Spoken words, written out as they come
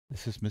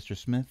This is Mr.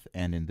 Smith,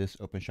 and in this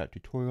OpenShot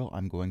tutorial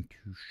I'm going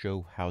to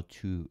show how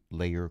to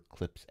layer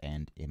clips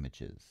and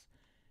images.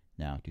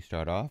 Now to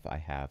start off, I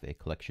have a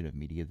collection of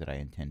media that I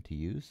intend to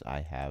use.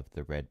 I have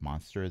the red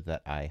monster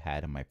that I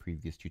had in my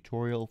previous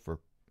tutorial for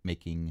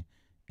making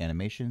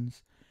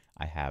animations.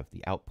 I have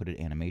the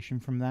outputted animation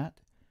from that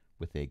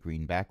with a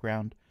green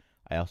background.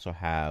 I also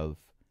have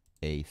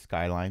a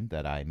skyline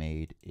that I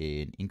made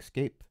in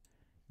Inkscape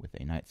with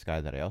a night sky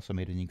that I also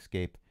made in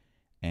Inkscape.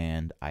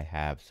 And I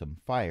have some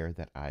fire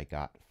that I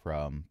got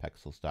from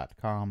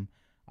pexels.com.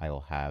 I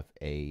will have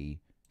a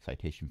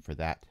citation for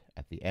that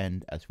at the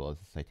end, as well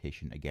as a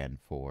citation again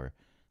for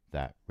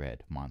that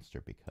red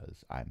monster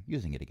because I'm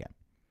using it again.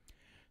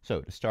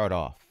 So to start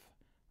off,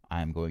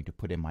 I'm going to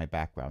put in my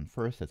background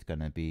first. That's going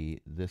to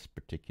be this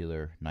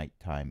particular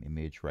nighttime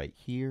image right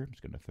here. I'm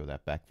just going to throw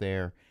that back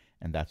there,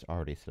 and that's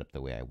already set up the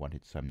way I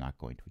wanted, so I'm not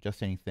going to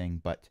adjust anything,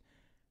 but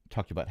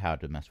talked about how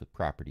to mess with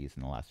properties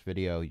in the last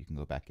video. You can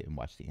go back and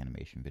watch the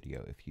animation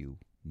video if you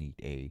need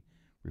a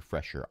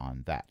refresher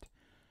on that.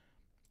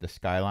 The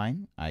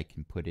skyline I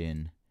can put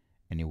in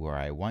anywhere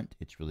I want.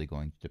 It's really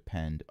going to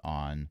depend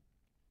on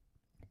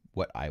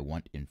what I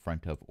want in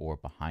front of or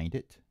behind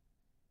it.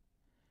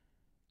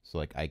 So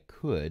like I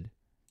could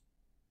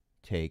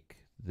take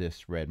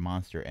this red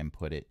monster and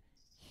put it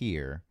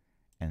here,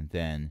 and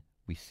then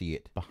we see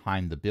it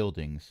behind the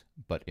buildings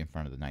but in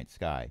front of the night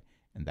sky.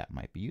 And that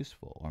might be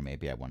useful. Or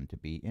maybe I want it to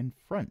be in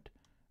front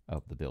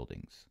of the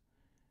buildings.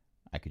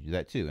 I could do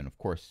that too. And of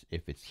course,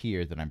 if it's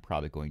here, then I'm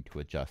probably going to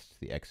adjust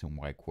the X and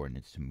Y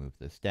coordinates to move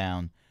this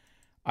down.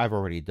 I've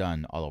already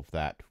done all of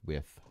that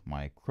with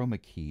my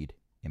Chroma Keyed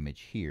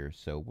image here.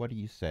 So what do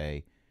you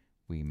say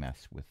we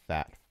mess with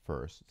that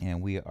first?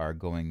 And we are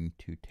going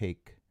to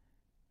take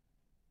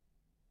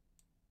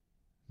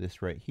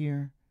this right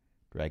here,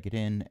 drag it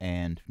in,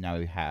 and now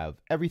we have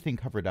everything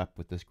covered up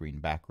with this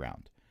green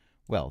background.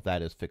 Well,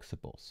 that is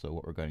fixable. So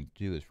what we're going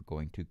to do is we're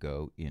going to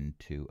go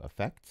into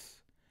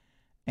Effects,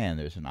 and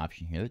there's an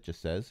option here that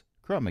just says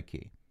Chroma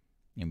Key.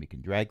 And we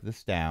can drag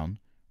this down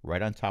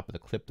right on top of the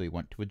clip that we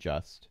want to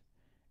adjust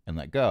and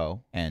let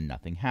go, and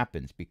nothing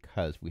happens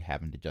because we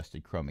haven't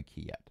adjusted Chroma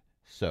Key yet.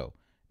 So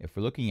if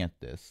we're looking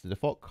at this, the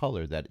default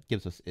color that it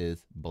gives us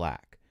is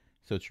black.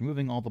 So it's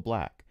removing all the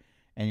black.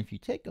 And if you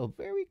take a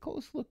very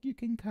close look, you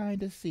can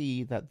kind of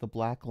see that the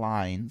black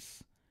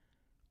lines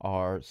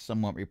are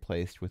somewhat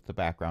replaced with the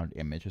background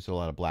image. There's a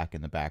lot of black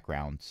in the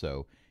background,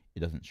 so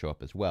it doesn't show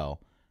up as well.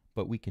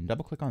 But we can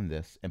double click on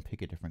this and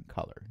pick a different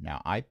color.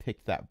 Now I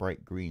picked that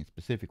bright green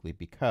specifically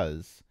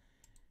because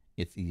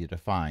it's easy to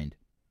find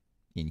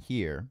in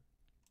here.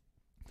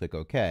 Click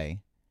OK.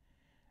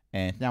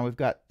 And now we've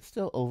got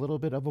still a little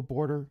bit of a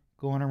border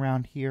going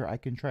around here. I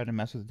can try to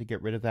mess with it to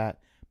get rid of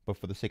that, but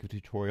for the sake of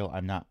the tutorial,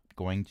 I'm not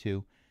going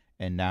to.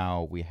 And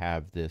now we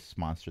have this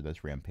monster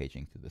that's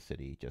rampaging through the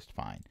city just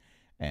fine.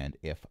 And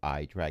if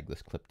I drag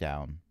this clip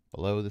down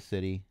below the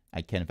city,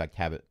 I can in fact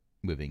have it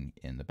moving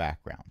in the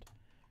background.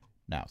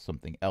 Now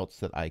something else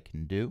that I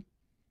can do,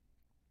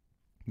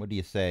 what do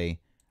you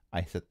say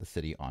I set the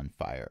city on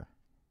fire?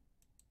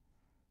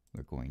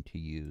 We're going to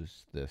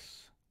use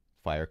this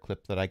fire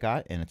clip that I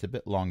got, and it's a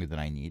bit longer than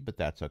I need, but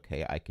that's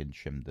okay. I can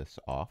trim this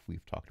off.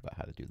 We've talked about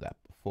how to do that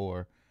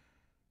before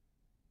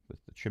with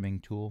the trimming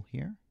tool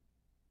here.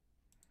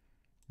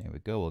 There we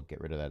go. We'll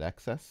get rid of that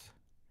excess.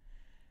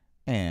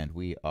 And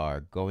we are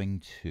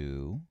going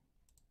to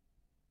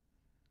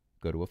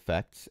go to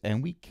Effects,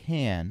 and we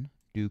can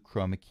do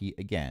Chroma Key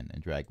again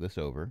and drag this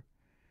over.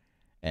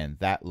 And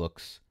that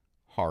looks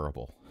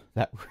horrible.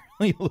 That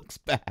really looks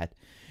bad,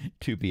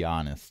 to be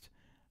honest.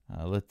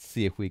 Let's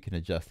see if we can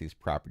adjust these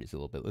properties a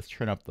little bit. Let's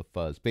turn up the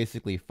fuzz.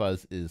 Basically,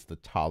 fuzz is the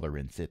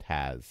tolerance it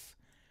has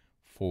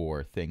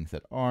for things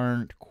that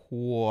aren't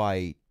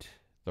quite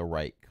the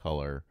right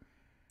color.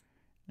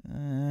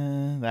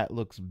 That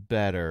looks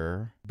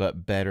better,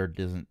 but better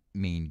doesn't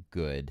mean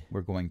good.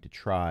 We're going to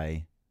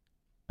try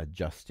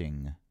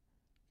adjusting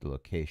the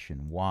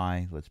location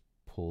Y. Let's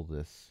pull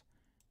this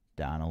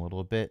down a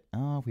little bit.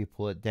 Oh, if we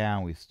pull it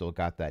down, we've still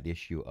got that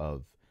issue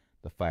of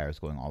the fires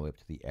going all the way up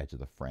to the edge of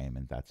the frame,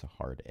 and that's a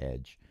hard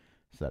edge,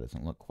 so that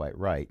doesn't look quite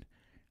right.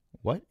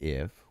 What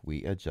if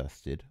we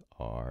adjusted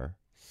our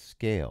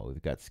scale?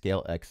 We've got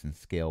scale X and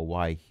scale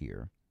Y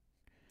here.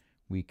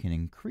 We can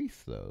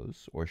increase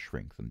those or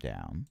shrink them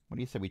down. What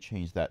do you say we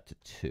change that to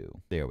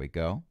 2? There we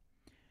go.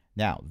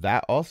 Now,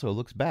 that also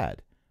looks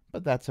bad,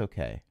 but that's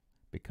okay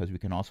because we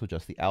can also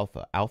adjust the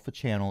alpha. Alpha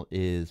channel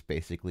is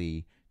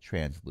basically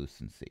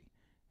translucency.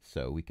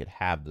 So we could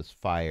have this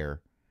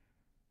fire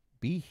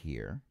be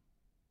here,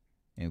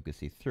 and we can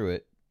see through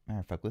it.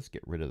 Matter of fact, let's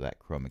get rid of that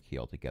Chroma Key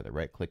altogether.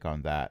 Right click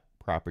on that,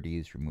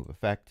 Properties, Remove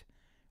Effect.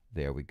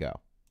 There we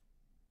go.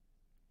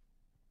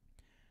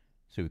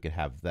 So we could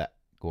have that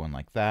going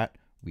like that.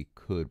 We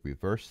could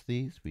reverse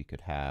these. We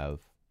could have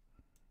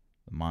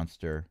the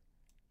monster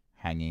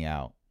hanging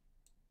out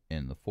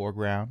in the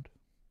foreground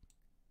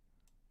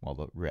while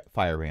the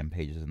fire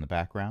rampages in the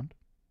background.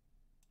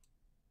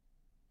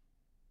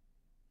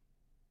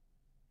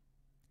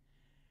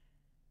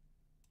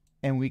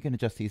 and we can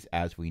adjust these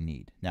as we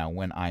need. Now,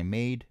 when I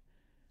made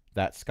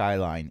that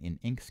skyline in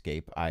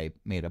Inkscape, I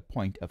made a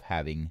point of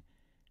having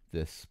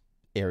this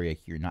area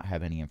here not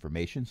have any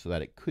information so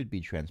that it could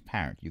be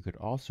transparent. You could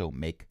also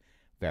make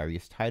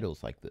various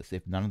titles like this.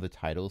 If none of the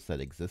titles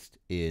that exist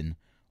in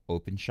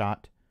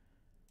OpenShot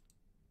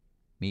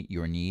meet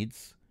your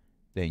needs,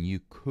 then you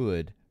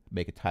could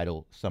make a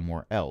title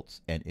somewhere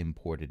else and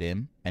import it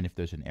in. And if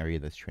there's an area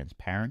that's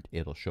transparent,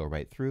 it'll show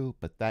right through,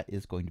 but that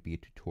is going to be a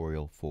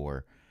tutorial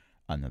for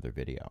another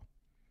video.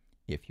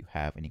 If you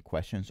have any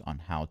questions on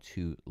how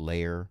to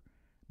layer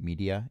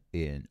media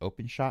in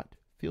OpenShot,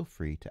 feel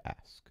free to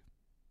ask.